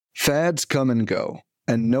Fads come and go,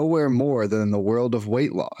 and nowhere more than in the world of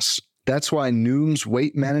weight loss. That's why Noom's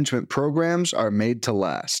weight management programs are made to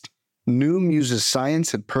last. Noom uses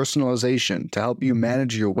science and personalization to help you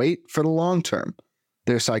manage your weight for the long term.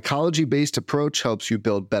 Their psychology-based approach helps you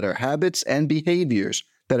build better habits and behaviors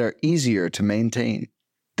that are easier to maintain.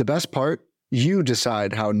 The best part? You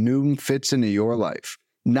decide how Noom fits into your life,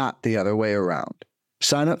 not the other way around.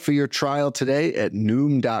 Sign up for your trial today at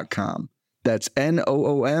Noom.com. That's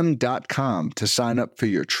Noom.com to sign up for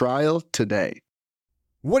your trial today.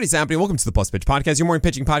 What is happening? Welcome to the Plus Pitch Podcast, your morning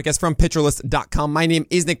pitching podcast from PitcherList.com. My name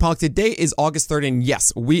is Nick Pollock. Today is August 3rd, and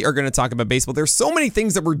yes, we are going to talk about baseball. There's so many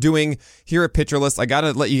things that we're doing here at PitcherList. I got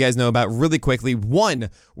to let you guys know about really quickly.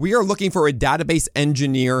 One, we are looking for a database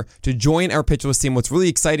engineer to join our PitcherList team. What's really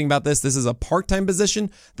exciting about this is a part-time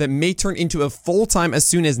position that may turn into a full-time as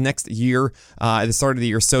soon as next year, at the start of the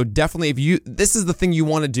year. So definitely, this is the thing you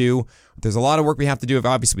want to do. There's a lot of work we have to do,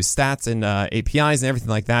 obviously, with stats and APIs and everything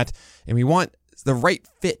like that, and we want the right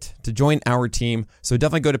fit to join our team. So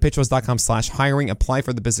definitely go to pitcherlist.com/hiring, apply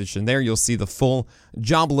for the position there. You'll see the full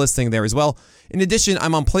job listing there as well. In addition,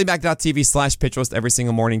 I'm on playback.tv/pitcherlist every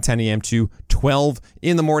single morning, 10 a.m. to 12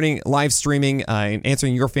 in the morning, live streaming and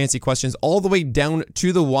answering your fantasy questions all the way down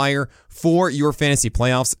to the wire for your fantasy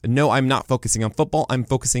playoffs. No, I'm not focusing on football. I'm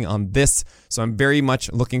focusing on this. So I'm very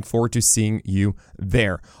much looking forward to seeing you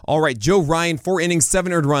there. All right, Joe Ryan, 4 innings,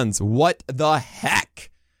 7 earned runs. What the heck?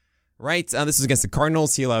 Right, this is against the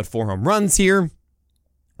Cardinals. He allowed 4 home runs here.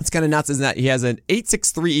 It's kind of nuts, isn't that? He has an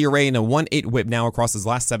 8.63 ERA and a 1.8 WHIP now across his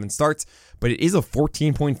last 7 starts, but it is a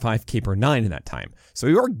 14.5 K per 9 in that time. So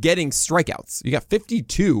you are getting strikeouts. You got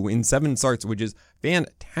 52 in 7 starts, which is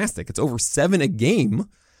fantastic. It's over 7 a game,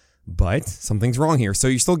 but something's wrong here. So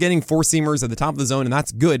you're still getting 4-seamers at the top of the zone, and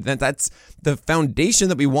that's good. That's the foundation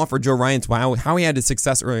that we want for Joe Ryan. How he had his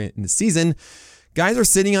success early in the season. Guys are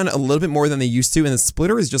sitting on a little bit more than they used to, and the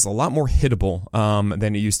splitter is just a lot more hittable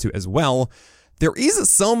than it used to as well. There is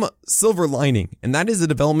some silver lining, and that is the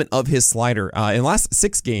development of his slider. In the last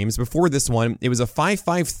 6 games before this one, it was a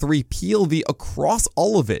 5.53 PLV across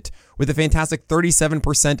all of it, with a fantastic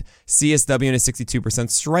 37% CSW and a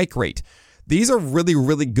 62% strike rate. These are really,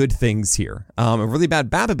 really good things here. A really bad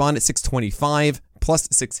BABIP at 625, plus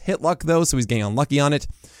 6 hit luck though, so he's getting unlucky on it.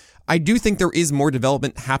 I do think there is more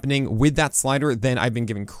development happening with that slider than I've been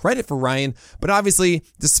giving credit for Ryan, but obviously,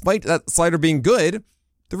 despite that slider being good,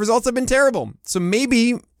 the results have been terrible. So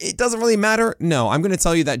maybe it doesn't really matter. No, I'm going to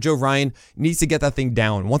tell you that Joe Ryan needs to get that thing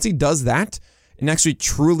down. Once he does that and actually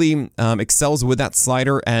truly excels with that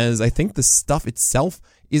slider, as I think the stuff itself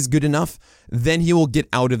is good enough, then he will get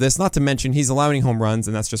out of this. Not to mention he's allowing home runs,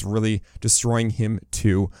 and that's just really destroying him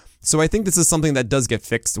too. So I think this is something that does get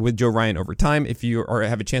fixed with Joe Ryan over time. If you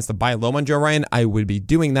have a chance to buy low on Joe Ryan, I would be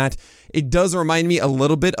doing that. It does remind me a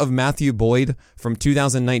little bit of Matthew Boyd from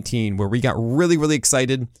 2019, where we got really, really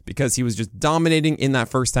excited because he was just dominating in that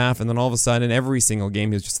first half, and then all of a sudden, every single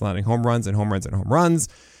game, he was just allowing home runs and home runs and home runs,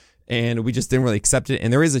 and we just didn't really accept it.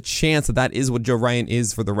 And there is a chance that that is what Joe Ryan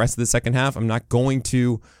is for the rest of the second half. I'm not going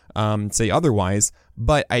to say otherwise,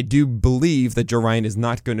 but I do believe that Joe Ryan is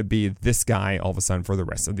not going to be this guy all of a sudden for the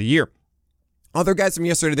rest of the year. Other guys from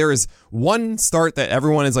yesterday, there is one start that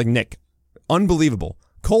everyone is like, Nick, unbelievable.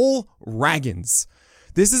 Cole Ragans.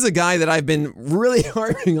 This is a guy that I've been really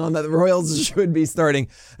harping on that the Royals should be starting,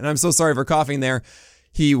 and I'm so sorry for coughing there.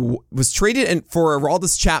 He was traded for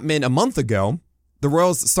Aroldis Chapman a month ago. The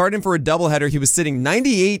Royals started him for a doubleheader. He was sitting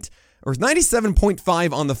 98 or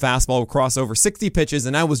 97.5 on the fastball across over 60 pitches,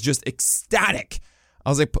 and I was just ecstatic. I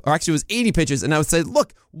was like, or actually it was 80 pitches, and I would say,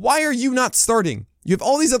 look, why are you not starting? You have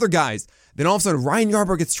all these other guys. Then all of a sudden, Ryan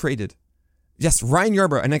Yarbrough gets traded. Yes, Ryan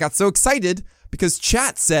Yarbrough. And I got so excited because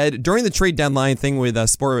chat said during the trade deadline thing with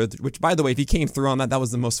Sport, which, by the way, if he came through on that, that was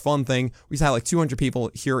the most fun thing. We just had like 200 people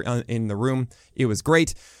here in the room. It was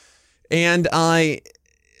great. And all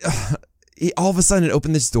of a sudden, it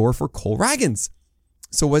opened this door for Cole Ragans.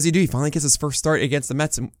 So what does he do? He finally gets his first start against the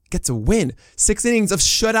Mets and gets a win. 6 innings of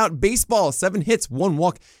shutout baseball, 7 hits, 1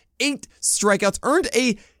 walk, 8 strikeouts, earned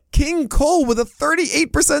a King Cole with a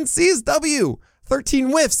 38% CSW,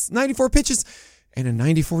 13 whiffs, 94 pitches, and a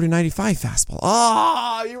 94-95 fastball.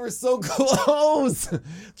 Ah, you were so close.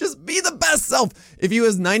 Just be the best self. If he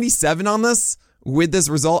was 97 on this, with this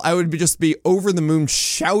result, I would just be over the moon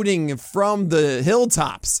shouting from the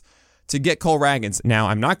hilltops to get Cole Ragans. Now,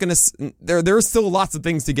 I'm not going to... There are still lots of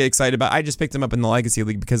things to get excited about. I just picked him up in the Legacy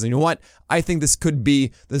League because, you know what? I think this could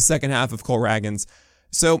be the second half of Cole Ragans.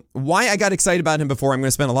 So, why I got excited about him before, I'm going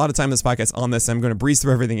to spend a lot of time in this podcast on this. I'm going to breeze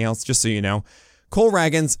through everything else, just so you know. Cole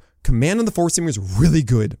Ragans, command on the 4-seamer is really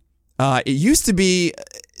good. It used to be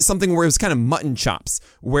something where it was kind of mutton chops,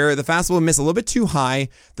 where the fastball would miss a little bit too high,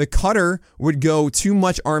 the cutter would go too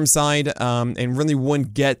much arm side, and really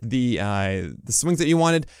wouldn't get the swings that you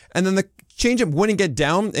wanted, and then the changeup wouldn't get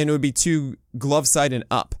down, and it would be too glove side and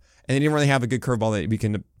up, and they didn't really have a good curveball that we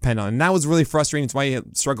can depend on, and that was really frustrating. It's why he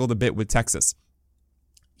struggled a bit with Texas.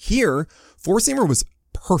 Here, four-seamer was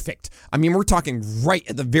perfect. I mean, we're talking right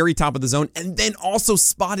at the very top of the zone, and then also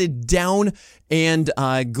spotted down and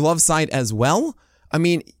glove side as well. I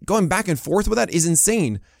mean, going back and forth with that is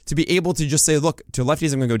insane. To be able to just say, look, to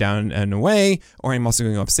lefties, I'm going to go down and away, or I'm also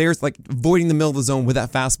going to go upstairs. Like, avoiding the middle of the zone with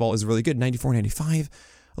that fastball is really good. 94, 95,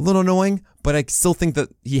 a little annoying, but I still think that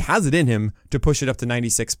he has it in him to push it up to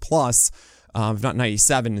 96 plus, if not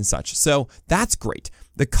 97 and such. So that's great.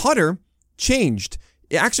 The cutter changed.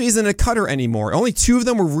 It actually isn't a cutter anymore. Only 2 of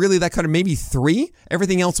them were really that cutter, maybe 3.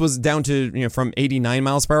 Everything else was down to, from 89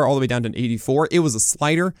 miles per hour all the way down to 84. It was a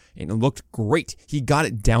slider, and it looked great. He got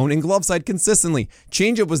it down in glove side consistently.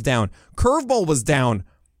 Changeup was down. Curveball was down.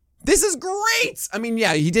 This is great! I mean,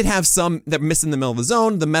 yeah, he did have some that missed in the middle of the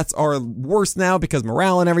zone. The Mets are worse now because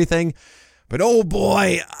morale and everything. But oh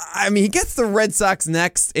boy, I mean, he gets the Red Sox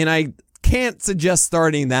next, and I can't suggest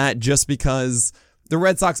starting that just because the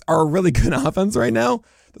Red Sox are a really good offense right now.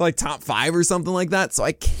 They're like top 5 or something like that. So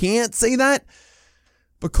I can't say that.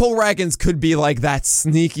 But Cole Ragans could be like that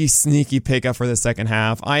sneaky pickup for the second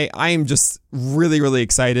half. I am just really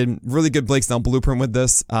excited. Really good Blake Snell blueprint with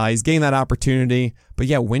this. He's getting that opportunity. But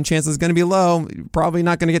yeah, win chance is going to be low. Probably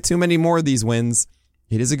not going to get too many more of these wins.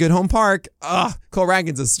 It is a good home park. Cole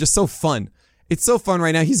Ragans is just so fun. It's so fun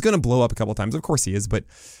right now. He's going to blow up a couple times. Of course he is, but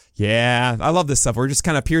yeah, I love this stuff where it just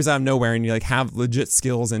kind of appears out of nowhere and you like have legit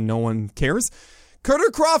skills and no one cares.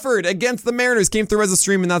 Carter Crawford against the Mariners came through as a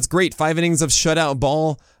stream, and that's great. 5 innings of shutout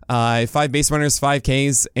ball, 5 base runners, 5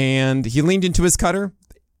 Ks, and he leaned into his cutter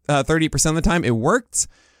 30% of the time. It worked.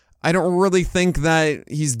 I don't really think that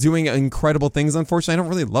he's doing incredible things, unfortunately. I don't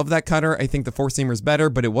really love that cutter. I think the four-seamer is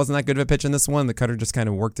better, but it wasn't that good of a pitch in this one. The cutter just kind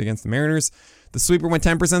of worked against the Mariners. The sweeper went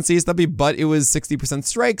 10% CSW, but it was 60%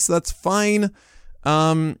 strikes, so that's fine.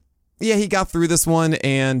 Yeah, he got through this one,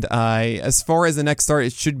 and as far as the next start,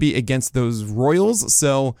 it should be against those Royals,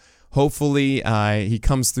 so hopefully he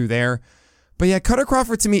comes through there. But yeah, Carter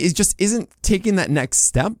Crawford to me isn't taking that next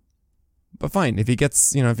step. But fine, if he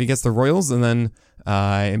gets the Royals, and then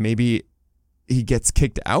maybe he gets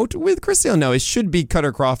kicked out with Chris Sale. No, it should be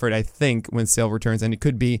Carter Crawford, I think, when Sale returns, and it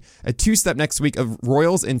could be a 2-step next week of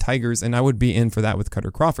Royals and Tigers, and I would be in for that with Carter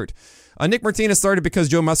Crawford. Nick Martinez started because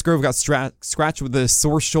Joe Musgrove got scratched with a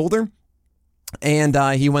sore shoulder, and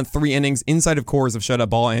he went 3 innings inside of cores of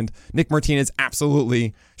shutout ball, and Nick Martinez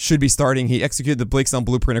absolutely should be starting. He executed the Blake Snell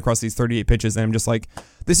blueprint across these 38 pitches, and I'm just like,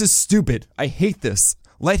 this is stupid. I hate this.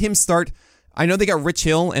 Let him start. I know they got Rich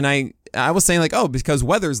Hill, and I was saying like, oh, because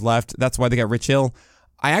Weathers left, that's why they got Rich Hill.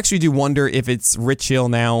 I actually do wonder if it's Rich Hill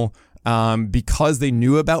now because they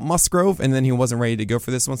knew about Musgrove, and then he wasn't ready to go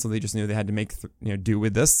for this one, so they just knew they had to make do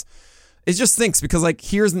with this. It just stinks because, like,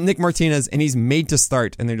 here's Nick Martinez, and he's made to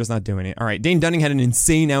start, and they're just not doing it. All right, Dane Dunning had an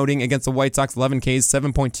insane outing against the White Sox, 11 Ks,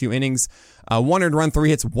 7.2 innings, 1 earned run, 3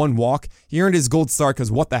 hits, 1 walk. He earned his gold star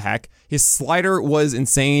because what the heck. His slider was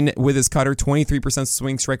insane with his cutter, 23%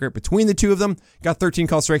 swing strike rate between the two of them. Got 13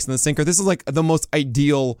 call strikes in the sinker. This is, like, the most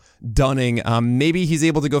ideal Dunning. Maybe he's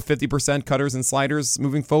able to go 50% cutters and sliders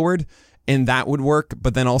moving forward, and that would work,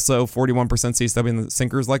 but then also 41% CSW, and the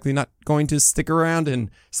sinker is likely not going to stick around,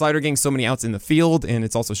 and slider getting so many outs in the field, and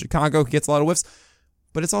it's also Chicago, who gets a lot of whiffs,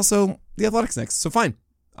 but it's also the Athletics next, so fine.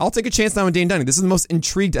 I'll take a chance now on Dane Dunning. This is the most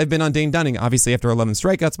intrigued I've been on Dane Dunning, obviously after 11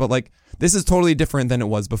 strikeouts, but like, this is totally different than it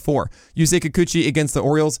was before. Yusei Kikuchi against the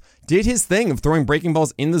Orioles did his thing of throwing breaking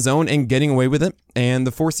balls in the zone and getting away with it, and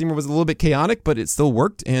the four-seamer was a little bit chaotic, but it still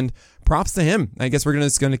worked, and props to him. I guess we're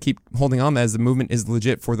just going to keep holding on as the movement is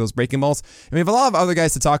legit for those breaking balls. And we have a lot of other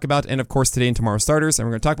guys to talk about, and of course today and tomorrow's starters, and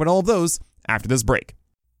we're going to talk about all of those after this break.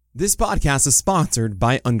 This podcast is sponsored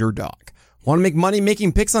by Underdog. Want to make money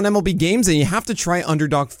making picks on MLB games? And you have to try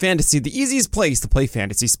Underdog Fantasy, the easiest place to play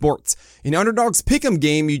fantasy sports. In Underdog's Pick'em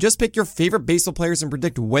game, you just pick your favorite baseball players and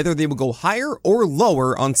predict whether they will go higher or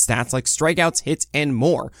lower on stats like strikeouts, hits, and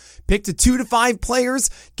more. Pick to 2 to 5 players,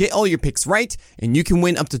 get all your picks right, and you can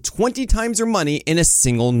win up to 20 times your money in a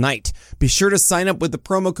single night. Be sure to sign up with the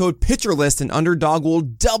promo code PITCHERLIST, and Underdog will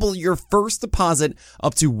double your first deposit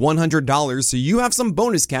up to $100, so you have some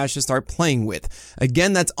bonus cash to start playing with.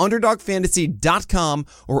 Again, that's UnderdogFantasy.com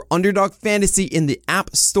or Underdog Fantasy in the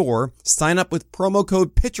App Store. Sign up with promo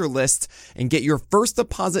code PITCHERLIST and get your first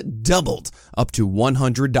deposit doubled up to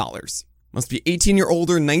 $100. Must be 18 or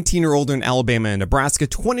older, 19 or older in Alabama and Nebraska,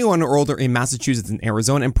 21 or older in Massachusetts and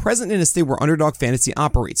Arizona, and present in a state where Underdog Fantasy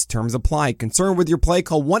operates. Terms apply. Concerned with your play?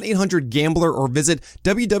 Call 1-800-GAMBLER or visit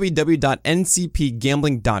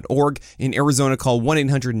www.ncpgambling.org. In Arizona, call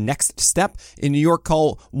 1-800-NEXT-STEP. In New York,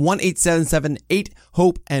 call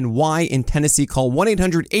 1-877-8-HOPE-NY. In Tennessee, call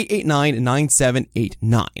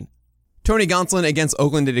 1-800-889-9789. Tony Gonsolin against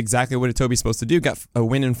Oakland did exactly what a Toby's supposed to do. Got a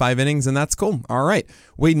win in 5 innings, and that's cool. All right.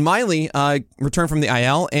 Wade Miley returned from the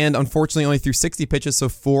IL, and unfortunately only threw 60 pitches, so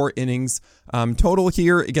 4 innings total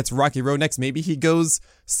here. It gets Rocky Road next. Maybe he goes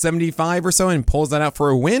 75 or so and pulls that out for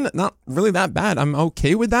a win. Not really that bad. I'm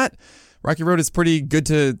okay with that. Rocky Road is pretty good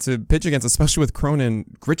to pitch against, especially with Cron and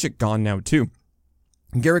Grichuk gone now, too.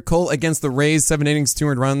 Garrett Cole against the Rays, 7 innings, 2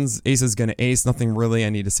 earned runs. Ace is going to ace. Nothing really I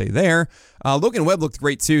need to say there. Logan Webb looked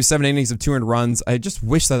great too, 7 innings of 2 earned runs. I just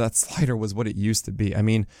wish that slider was what it used to be. I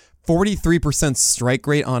mean, 43% strike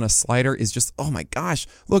rate on a slider is just, oh my gosh.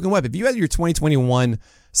 Logan Webb, if you had your 2021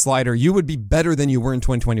 slider, you would be better than you were in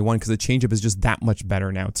 2021 because the changeup is just that much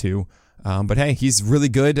better now too. But hey, he's really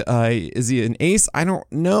good. Is he an ace? I don't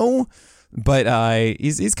know. But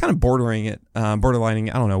he's kind of borderlining. I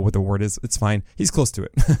don't know what the word is. It's fine. He's close to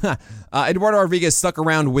it. Eduardo Rodriguez stuck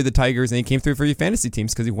around with the Tigers, and he came through for your fantasy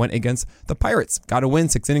teams because he went against the Pirates. Got a win,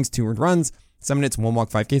 6 innings, 2 earned runs, 7 hits, 1 walk,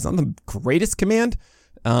 5 Ks. Not the greatest command,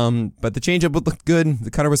 but the changeup would look good. The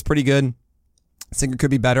cutter was pretty good. Sinker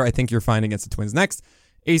could be better. I think you're fine against the Twins next.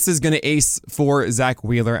 Ace is going to ace for Zach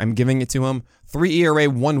Wheeler. I'm giving it to him. 3 ERA,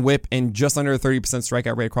 1 whip, and just under a 30%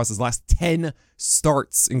 strikeout rate across his last 10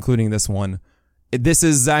 starts, including this one. This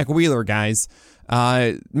is Zach Wheeler, guys.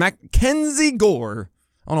 Mackenzie Gore.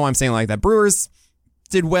 I don't know why I'm saying it like that. Brewers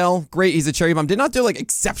did well. Great. He's a cherry bomb. Did not do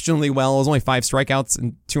exceptionally well. It was only 5 strikeouts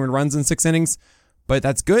and 2 earned runs in 6 innings. But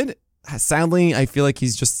that's good. Sadly, I feel like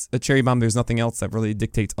he's just a cherry bomb. There's nothing else that really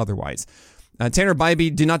dictates otherwise. Tanner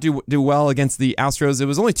Bybee did not do well against the Astros. It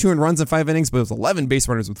was only 2 earned runs in 5 innings, but it was 11 base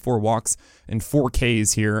runners with 4 walks and 4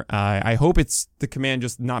 Ks here. I hope it's the command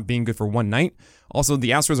just not being good for one night. Also,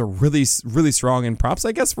 the Astros are really, really strong in props,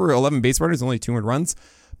 I guess, for 11 base runners, only 2 earned runs.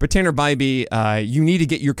 But Tanner Bybee, you need to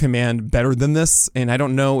get your command better than this, and I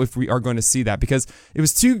don't know if we are going to see that because it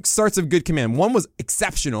was 2 starts of good command. One was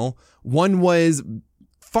exceptional. One was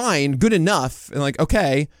fine, good enough, and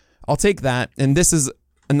okay, I'll take that. And this is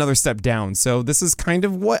another step down. So this is kind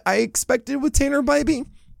of what I expected with Tanner Bybee.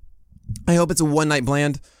 I hope it's a one-night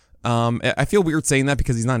bland. I feel weird saying that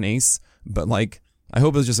because he's not an ace, but I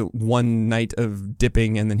hope it's just a one night of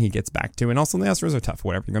dipping and then he gets back to. And also the Astros are tough.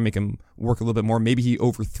 Whatever, you're gonna make him work a little bit more. Maybe he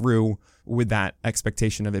overthrew with that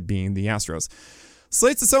expectation of it being the Astros.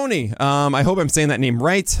 Slate Ciccone. I hope I'm saying that name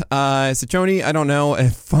right. Ciccone, I don't know.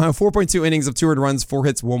 4.2 innings of 2 earned runs, 4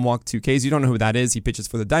 hits, 1 walk, 2 Ks. You don't know who that is. He pitches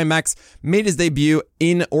for the Diamondbacks. Made his debut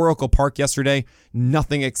in Oracle Park yesterday.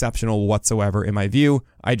 Nothing exceptional whatsoever in my view.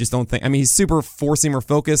 I just don't think. I mean, he's super four-seamer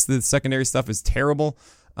focused. The secondary stuff is terrible.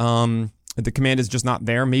 The command is just not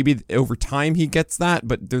there. Maybe over time he gets that,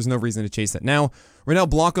 but there's no reason to chase it now. Ronel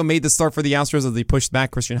Blanco made the start for the Astros as they pushed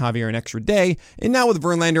back Christian Javier an extra day. And now with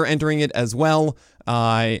Verlander entering it as well,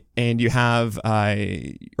 and you have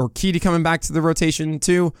Urquidy coming back to the rotation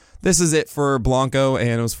too. This is it for Blanco, and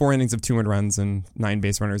it was 4 innings of 2 earned runs and 9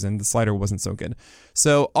 base runners, and the slider wasn't so good.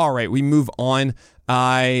 So, all right, we move on.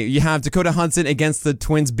 You have Dakota Hudson against the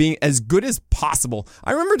Twins being as good as possible.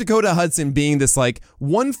 I remember Dakota Hudson being this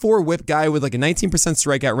 1-4 whip guy with a 19%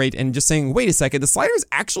 strikeout rate and just saying, wait a second, the slider is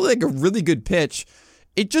actually a really good pitch.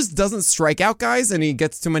 It just doesn't strike out guys, and he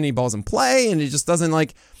gets too many balls in play, and it just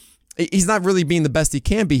doesn't he's not really being the best he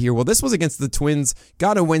can be here. Well, this was against the Twins.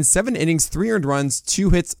 Got to win 7 innings, 3 earned runs, 2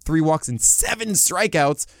 hits, 3 walks, and 7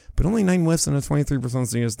 strikeouts, but only 9 whiffs and a 23%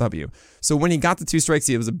 CSW. So when he got the 2 strikes,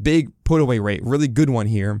 it was a big put away rate. Really good one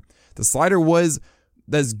here. The slider was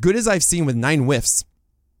as good as I've seen with 9 whiffs,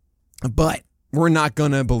 but we're not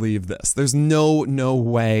going to believe this. There's no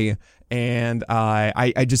way. And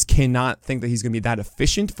I just cannot think that he's going to be that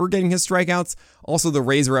efficient for getting his strikeouts. Also, the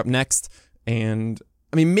Rays are up next. And,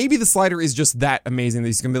 I mean, maybe the slider is just that amazing that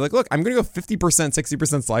he's going to be look, I'm going to go 50%,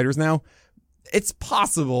 60% sliders now. It's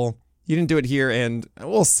possible. He didn't do it here, and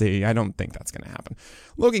we'll see. I don't think that's going to happen.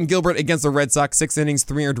 Logan Gilbert against the Red Sox, 6 innings,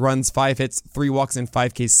 3 earned runs, 5 hits, 3 walks, and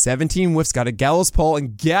 5 Ks, 17 whiffs, got a gallows pole,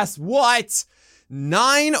 and guess what?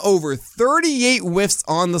 9 over 38 whiffs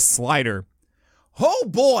on the slider. Oh,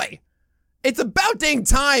 boy. It's about dang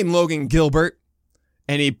time, Logan Gilbert.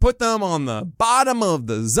 And he put them on the bottom of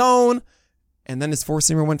the zone. And then his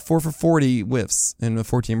four-seamer went 4 for 40 whiffs and a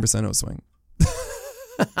 14% O swing.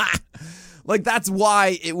 Like, that's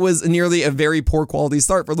why it was nearly a very poor quality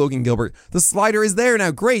start for Logan Gilbert. The slider is there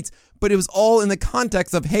now, great, but it was all in the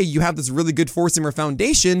context of, hey, you have this really good four-seamer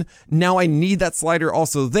foundation. Now I need that slider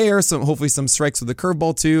also there, so hopefully some strikes with the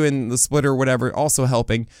curveball too, and the splitter or whatever also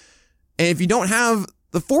helping. And if you don't have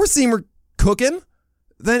the four-seamer cooking,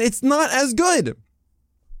 then it's not as good.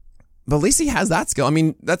 But at least he has that skill. I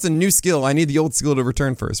mean, that's a new skill. I need the old skill to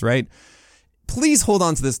return first, right? Please hold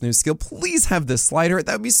on to this new skill. Please have this slider.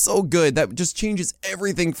 That would be so good. That just changes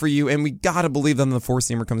everything for you. And we got to believe that when the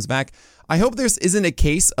four-seamer comes back. I hope there isn't a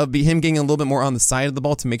case of him getting a little bit more on the side of the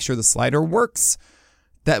ball to make sure the slider works.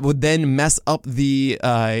 That would then mess up the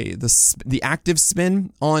active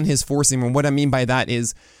spin on his four-seamer. And what I mean by that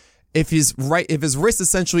is if his wrist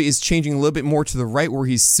essentially is changing a little bit more to the right where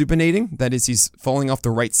he's supinating, that is, he's falling off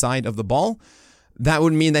the right side of the ball, that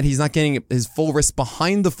would mean that he's not getting his full wrist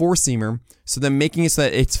behind the four-seamer, so then making it so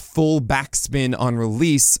that it's full backspin on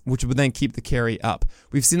release, which would then keep the carry up.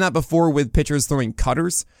 We've seen that before with pitchers throwing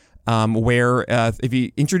cutters, where if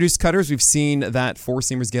you introduce cutters, we've seen that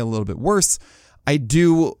four-seamers get a little bit worse. I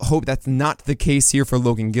do hope that's not the case here for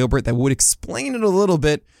Logan Gilbert. That would explain it a little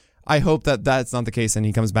bit. I hope that that's not the case and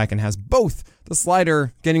he comes back and has both the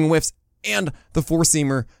slider getting whiffs and the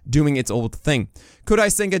four-seamer doing its old thing.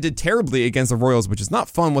 Kodai Senga did terribly against the Royals, which is not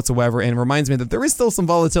fun whatsoever, and reminds me that there is still some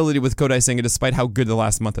volatility with Kodai Senga despite how good the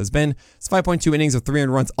last month has been. It's 5.2 innings of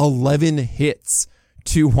 300 runs, 11 hits,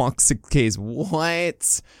 2 walks, 6 Ks.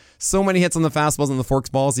 What? So many hits on the fastballs and the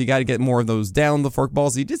fork balls. You got to get more of those down the fork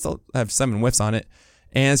balls. He did still have 7 whiffs on it,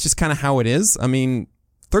 and it's just kind of how it is. I mean,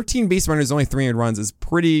 13 base runners, only 300 runs is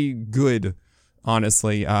pretty good,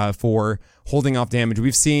 honestly, for holding off damage.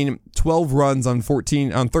 We've seen 12 runs on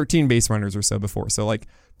 13 base runners or so before. So, like,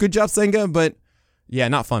 good job, Senga, but yeah,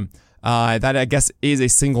 not fun. That, I guess, is a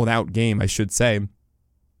singled out game, I should say.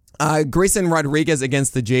 Grayson Rodriguez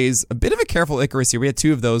against the Jays, a bit of a careful Icarus here. We had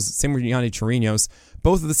 2 of those, same with Yanni Chirinos.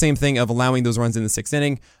 Both of the same thing of allowing those runs in the 6th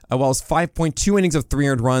inning. While it's 5.2 innings of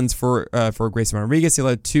 300 runs for Grayson Rodriguez, he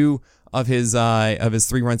allowed 2 of his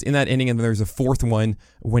 3 runs in that inning, and then there's a 4th one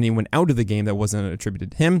when he went out of the game that wasn't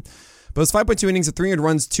attributed to him. But it's 5.2 innings of 300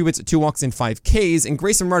 runs, 2 hits, 2 walks, and 5 Ks. And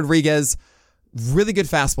Grayson Rodriguez, really good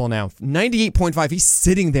fastball now. 98.5. He's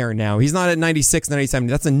sitting there now. He's not at 96, 97.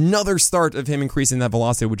 That's another start of him increasing that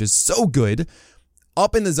velocity, which is so good.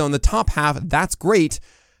 Up in the zone, the top half, that's great.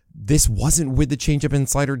 This wasn't with the changeup and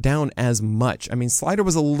slider down as much. I mean, slider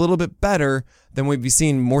was a little bit better than we've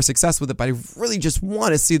seen more success with it, but I really just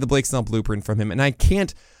want to see the Blake Snell blueprint from him. And I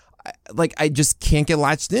just can't get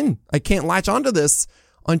latched in. I can't latch onto this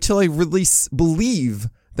until I really believe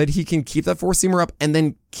that he can keep that four-seamer up and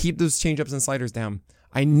then keep those changeups and sliders down.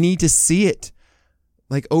 I need to see it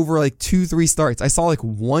like over like 2-3 starts. I saw like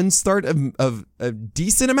 1 start of a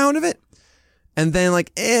decent amount of it, and then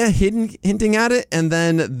like hinting at it, and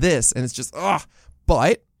then this, and it's just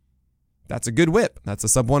but that's a good whip. That's a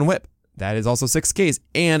sub-1 whip. That is also 6 Ks,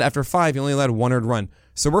 and after 5, you only allowed 1 earned run.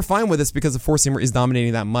 So we're fine with this because the four-seamer is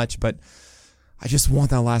dominating that much, but I just want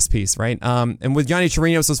that last piece, right? And with Yanni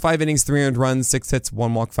Chirinos, those 5 innings, 300 runs, 6 hits,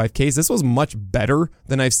 1 walk, 5 Ks. This was much better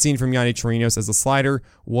than I've seen from Yanni Chirinos, as the slider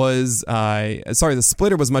was, the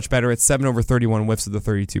splitter was much better at 7 over 31 whiffs with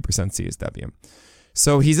a 32% CSW.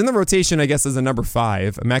 So he's in the rotation, I guess, as a number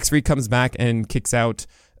 5. Max Fried comes back and kicks out,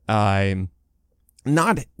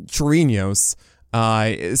 not Chirinos,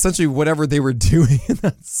 essentially whatever they were doing in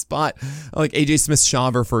that spot, like AJ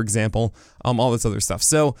Smith-Shawver, for example, all this other stuff.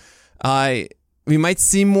 So, we might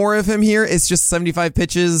see more of him here. It's just 75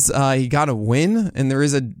 pitches. He got a win, and there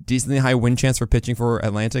is a decently high win chance for pitching for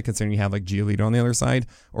Atlanta, considering you have like Giolito on the other side,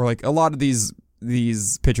 or like a lot of these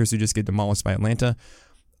pitchers who just get demolished by Atlanta.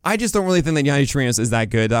 I just don't really think that Yanni Chirinos is that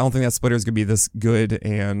good. I don't think that splitter is going to be this good,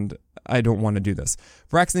 and I don't want to do this.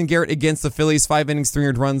 Braxton Garrett against the Phillies, 5 innings,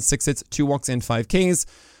 300 runs, 6 hits, 2 walks, and 5 Ks.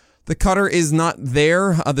 The cutter is not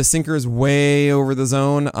there. The sinker is way over the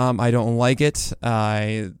zone. I don't like it.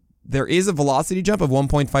 There is a velocity jump of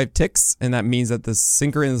 1.5 ticks, and that means that the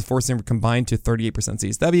sinker and the four-seamer combined to 38%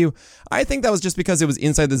 CSW. I think that was just because it was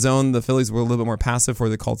inside the zone. The Phillies were a little bit more passive for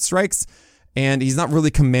the called strikes, and he's not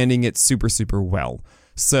really commanding it super, super well.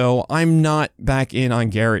 So I'm not back in on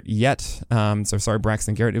Garrett yet. So sorry,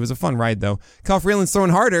 Braxton Garrett. It was a fun ride, though. Kyle Freeland's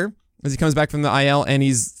throwing harder as he comes back from the IL, and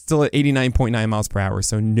he's still at 89.9 miles per hour.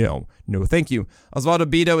 So no, thank you. Osvaldo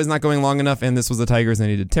Bido is not going long enough, and this was the Tigers, and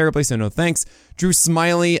he did terribly, so no thanks. Drew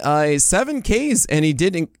Smiley, 7 Ks, and he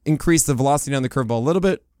did increase the velocity on the curveball a little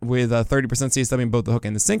bit with 30% CSW in both the hook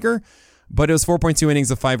and the sinker, but it was 4.2 innings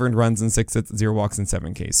of 5 earned runs and 6 hits, 0 walks, and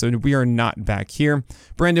 7 Ks. So we are not back here.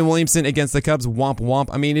 Brandon Williamson against the Cubs, womp womp.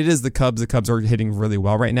 I mean, it is the Cubs. The Cubs are hitting really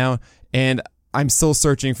well right now, and I'm still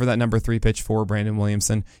searching for that number 3 pitch for Brandon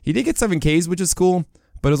Williamson. He did get 7 Ks, which is cool,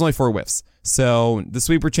 but it was only 4 whiffs. So the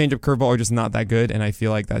sweeper, changeup, curveball are just not that good, and I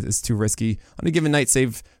feel like that is too risky on a given night,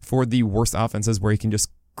 save for the worst offenses where he can just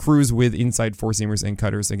cruise with inside four-seamers and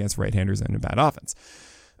cutters against right-handers in a bad offense.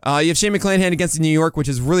 You have Shane McClanahan against New York, which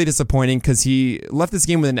is really disappointing because he left this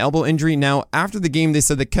game with an elbow injury. Now, after the game, they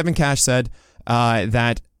said that Kevin Cash said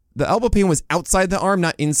that the elbow pain was outside the arm,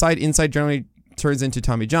 not inside. Inside generally turns into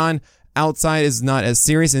Tommy John. Outside is not as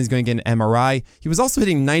serious, and he's going to get an MRI. He was also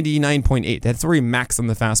hitting 99.8. That's where he maxed on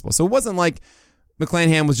the fastball. So it wasn't like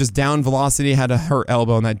McClanahan was just down velocity, had a hurt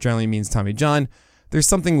elbow, and that generally means Tommy John. There's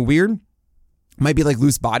something weird. Might be like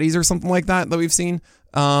loose bodies or something like that we've seen.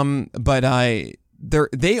 But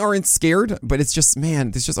they aren't scared, but it's just,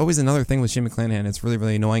 man, there's just always another thing with Shane McClanahan. It's really,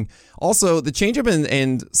 really annoying. Also, the changeup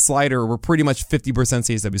and slider were pretty much 50%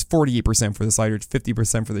 CSW. 48% for the slider,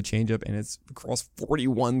 50% for the changeup, and it's across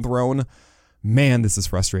 41 thrown. Man, this is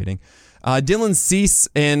frustrating. Dylan Cease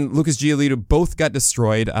and Lucas Giolito both got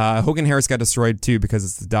destroyed. Hogan Harris got destroyed too because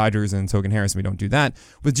it's the Dodgers and it's Hogan Harris, and we don't do that.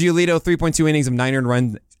 With Giolito, 3.2 innings of 9 earned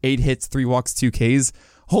runs, 8 hits, 3 walks, 2 Ks.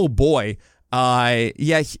 Oh boy. There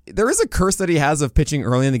is a curse that he has of pitching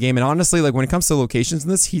early in the game, and honestly, like when it comes to locations in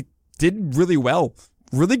this, he did really well.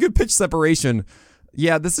 Really good pitch separation.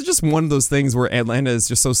 Yeah, this is just one of those things where Atlanta is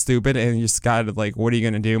just so stupid, and you just gotta, like, what are you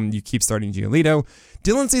gonna do? And you keep starting Giolito.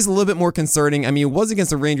 Dylan Cease is a little bit more concerning. I mean, it was against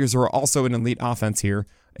the Rangers, who are also an elite offense here,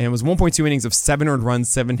 and it was 1.2 innings of 7 earned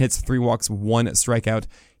runs, 7 hits, 3 walks, 1 strikeout.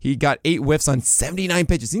 He got 8 whiffs on 79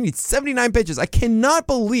 pitches. He needs 79 pitches. I cannot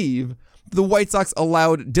believe the White Sox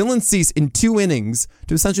allowed Dylan Cease in 2 innings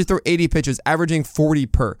to essentially throw 80 pitches, averaging 40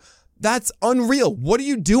 per. That's unreal. What are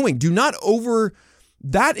you doing? Do not over...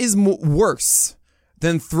 That is worse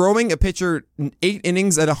than throwing a pitcher 8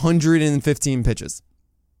 innings at 115 pitches.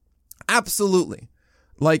 Absolutely.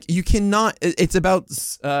 Like, you cannot... It's about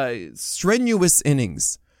strenuous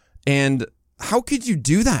innings. And how could you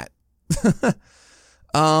do that?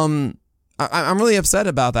 I'm really upset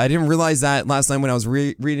about that. I didn't realize that last night when I was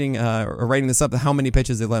reading or writing this up, how many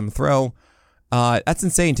pitches they let him throw. That's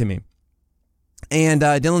insane to me. And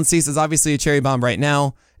Dylan Cease is obviously a cherry bomb right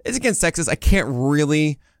now. It's against Texas. I can't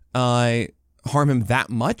really harm him that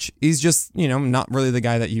much. He's just, not really the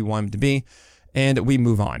guy that you want him to be. And we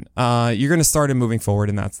move on. You're going to start him moving forward,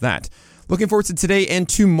 and that's that. Looking forward to today and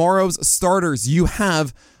tomorrow's starters. You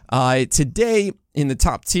have today in the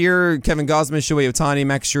top tier, Kevin Gausman, Shohei Ohtani,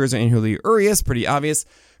 Max Scherzer, and Julio Urias. Pretty obvious.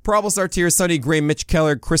 Probable start tier, Sonny Gray, Mitch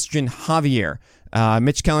Keller, Christian Javier.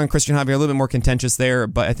 Mitch Keller and Christian Javier a little bit more contentious there,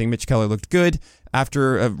 but I think Mitch Keller looked good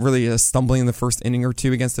after really stumbling in the first inning or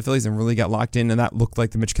two against the Phillies and really got locked in, and that looked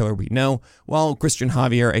like the Mitch Keller we know. While Christian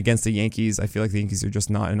Javier against the Yankees, I feel like the Yankees are just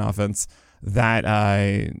not an offense that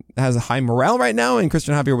has a high morale right now, and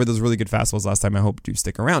Christian Javier with those really good fastballs last time, I hope to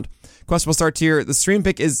stick around. Questionable start tier. The stream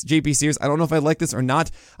pick is JP Sears. I don't know if I like this or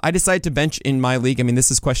not. I decided to bench in my league. I mean,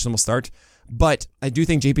 this is questionable start, but I do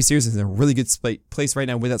think JP Sears is in a really good place right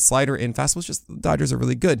now with that slider and fastballs. Just the Dodgers are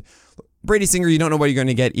really good. Brady Singer, you don't know what you're going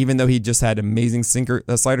to get, even though he just had amazing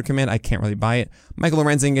slider command. I can't really buy it. Michael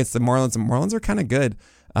Lorenzen against the Marlins, and Marlins are kind of good.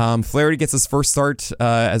 Flaherty gets his first start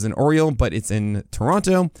as an Oriole, but it's in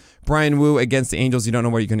Toronto. Brian Wu against the Angels. You don't know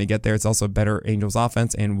what you're going to get there. It's also a better Angels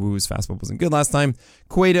offense, and Wu's fastball wasn't good last time.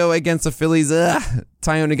 Cueto against the Phillies.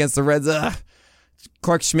 Tyone against the Reds.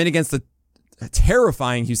 Clark Schmidt against the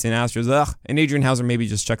terrifying Houston Astros. And Adrian Hauser maybe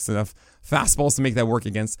just checks enough fastballs to make that work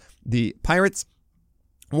against the Pirates.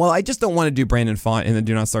 Well, I just don't want to do Brandon Pfaadt in the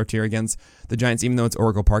do not start tier against the Giants, even though it's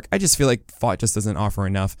Oracle Park. I just feel like Pfaadt just doesn't offer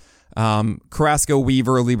enough. Carrasco,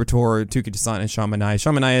 Weaver, Liberatore, Tuki Toussaint, and Sean Manaea.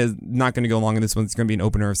 Sean Manaea is not going to go along in this one. It's going to be an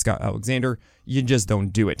opener of Scott Alexander. You just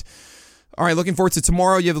don't do it. All right, looking forward to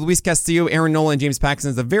tomorrow. You have Luis Castillo, Aaron Nola, and James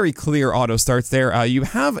Paxton. It's a very clear auto starts there. You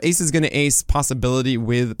have aces going to ace possibility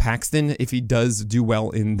with Paxton if he does do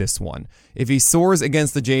well in this one. If he soars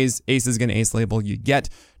against the Jays, ace is going to ace label you get.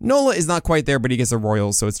 Nola is not quite there, but he gets the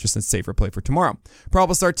Royals, so it's just a safer play for tomorrow.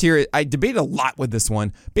 Probable start tier. I debated a lot with this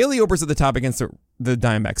one. Bailey Ober's at the top against the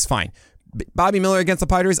Diamondbacks. Fine. Bobby Miller against the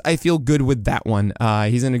Pirates, I feel good with that one.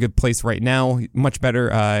 He's in a good place right now. Much better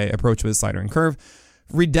approach with his slider and curve.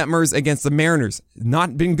 Reed Detmers against the Mariners.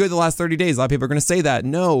 Not been good the last 30 days. A lot of people are going to say that.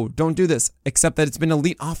 No, don't do this. Except that it's been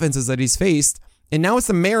elite offenses that he's faced. And now it's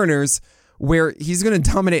the Mariners where he's going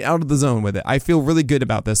to dominate out of the zone with it. I feel really good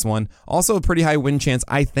about this one. Also a pretty high win chance,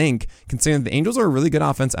 I think, considering the Angels are a really good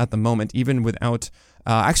offense at the moment, even without...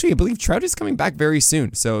 actually, I believe Trout is coming back very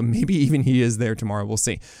soon. So maybe even he is there tomorrow. We'll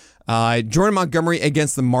see. Jordan Montgomery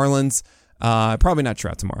against the Marlins. Probably not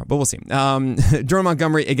Trout tomorrow, but we'll see. Jordan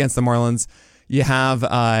Montgomery against the Marlins. You have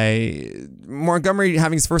Montgomery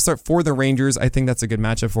having his first start for the Rangers. I think that's a good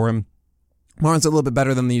matchup for him. Marlins are a little bit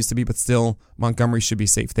better than they used to be, but still, Montgomery should be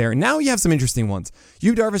safe there. Now you have some interesting ones.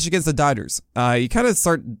 Yu Darvish against the Dodgers. You kind of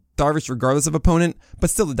start Darvish regardless of opponent, but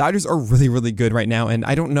still, the Dodgers are really, really good right now, and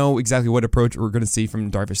I don't know exactly what approach we're going to see from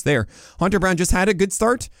Darvish there. Hunter Brown just had a good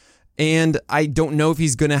start, and I don't know if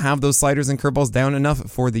he's going to have those sliders and curveballs down enough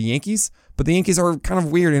for the Yankees, but the Yankees are kind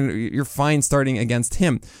of weird, and you're fine starting against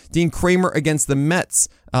him. Dean Kramer against the Mets.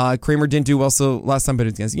 Kramer didn't do well so last time, but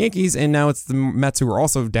it's against the Yankees, and now it's the Mets who are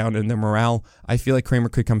also down in their morale. I feel like Kramer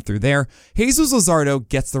could come through there. Jesus Luzardo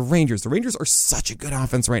gets the Rangers. The Rangers are such a good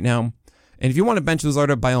offense right now, and if you want to bench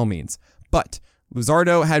Luzardo, by all means. But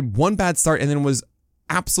Luzardo had one bad start and then was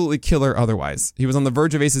absolutely killer otherwise. He was on the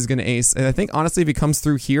verge of ace is going to ace, and I think honestly if he comes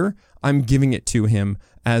through here, I'm giving it to him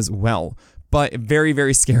as well. But a very,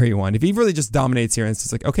 very scary one. If he really just dominates here and it's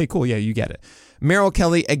just like, okay, cool, yeah, you get it. Merrill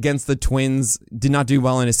Kelly against the Twins did not do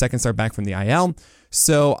well in his second start back from the IL.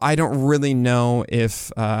 So I don't really know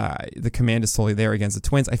if the command is totally there against the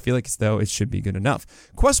Twins. I feel like as though it should be good enough.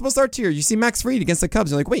 Questionable start here. You see Max Fried against the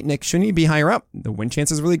Cubs. You're like, wait, Nick, shouldn't he be higher up? The win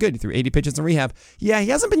chance is really good. He threw 80 pitches in rehab. Yeah, he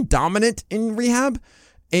hasn't been dominant in rehab,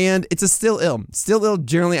 and it's a still ill. Still ill,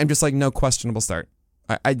 generally, I'm just like, no, questionable start.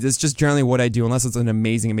 It's just generally what I do, unless it's an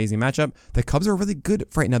amazing, amazing matchup. The Cubs are really good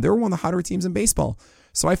right now. They're one of the hotter teams in baseball.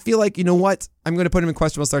 So I feel like, you know what? I'm going to put him in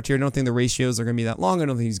questionable start here. I don't think the ratios are going to be that long. I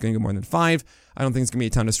don't think he's going to go more than 5. I don't think it's going to be a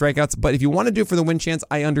ton of strikeouts. But if you want to do it for the win chance,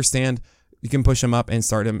 I understand. You can push him up and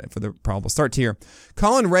start him for the probable start tier.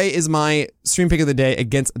 Colin Ray is my stream pick of the day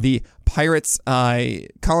against the Pirates.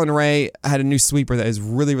 Colin Ray had a new sweeper that is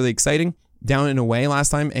really, really exciting. Down and away last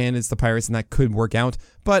time, and it's the Pirates, and that could work out.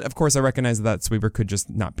 But, of course, I recognize that sweeper could just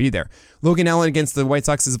not be there. Logan Allen against the White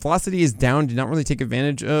Sox. His velocity is down. Did not really take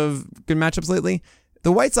advantage of good matchups lately.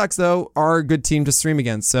 The White Sox, though, are a good team to stream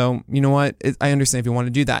against. So, you know what? I understand if you want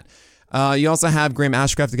to do that. You also have Graham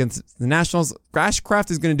Ashcraft against the Nationals. Ashcraft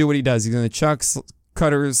is going to do what he does. He's going to chuck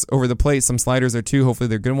cutters over the plate, some sliders or two. Hopefully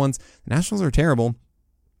they're good ones. The Nationals are terrible.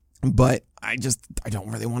 But I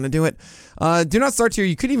don't really want to do it. Do not start here.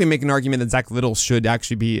 You could even make an argument that Zach Little should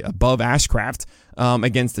actually be above Ashcraft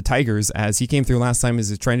against the Tigers, as he came through last time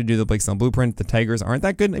as trying to do the Blake Snell blueprint. The Tigers aren't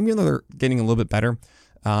that good, even though they're getting a little bit better,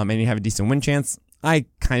 and you have a decent win chance. I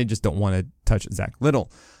kind of just don't want to touch Zach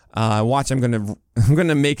Little. Watch, I'm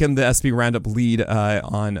gonna make him the SP Roundup lead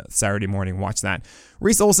on Saturday morning. Watch that.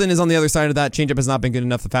 Reese Olson is on the other side of that. Changeup has not been good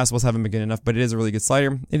enough. The fastballs haven't been good enough, but it is a really good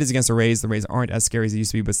slider. It is against the Rays. The Rays aren't as scary as they used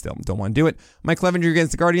to be, but still, don't want to do it. Mike Clevenger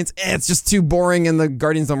against the Guardians. It's just too boring, and the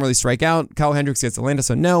Guardians don't really strike out. Kyle Hendricks against Atlanta,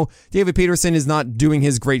 so no. David Peterson is not doing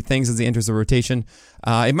his great things as he enters the rotation.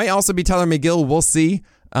 It might also be Tyler McGill. We'll see.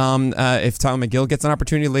 If Tyler McGill gets an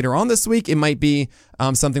opportunity later on this week, it might be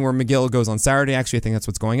something where McGill goes on Saturday. Actually, I think that's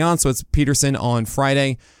what's going on. So it's Peterson on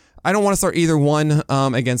Friday. I don't want to start either one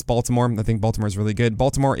against Baltimore. I think Baltimore is really good.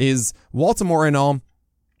 Baltimore is Baltimore and all.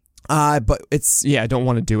 But I don't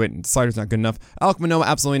want to do it. Slider's not good enough. Alek Manoah,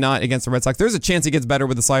 absolutely not against the Red Sox. There's a chance he gets better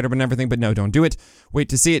with the slider and everything, but no, don't do it. Wait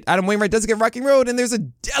to see it. Adam Wainwright does get Rocking Road, and there's a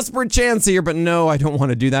desperate chance here, but no, I don't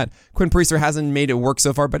want to do that. Quinn Priester hasn't made it work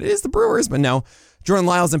so far, but it is the Brewers, but no. Jordan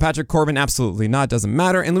Lyles and Patrick Corbin, absolutely not. Doesn't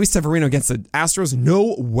matter. And Luis Severino against the Astros,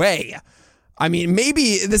 no way. I mean,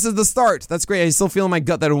 maybe this is the start. That's great. I still feel in my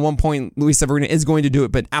gut that at one point Luis Severino is going to do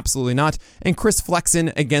it, but absolutely not. And Chris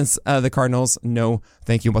Flexen against the Cardinals, no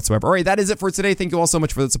thank you whatsoever. All right, that is it for today. Thank you all so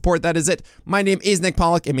much for the support. That is it. My name is Nick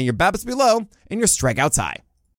Pollock, and may your BABIPs be low and your strikeouts high.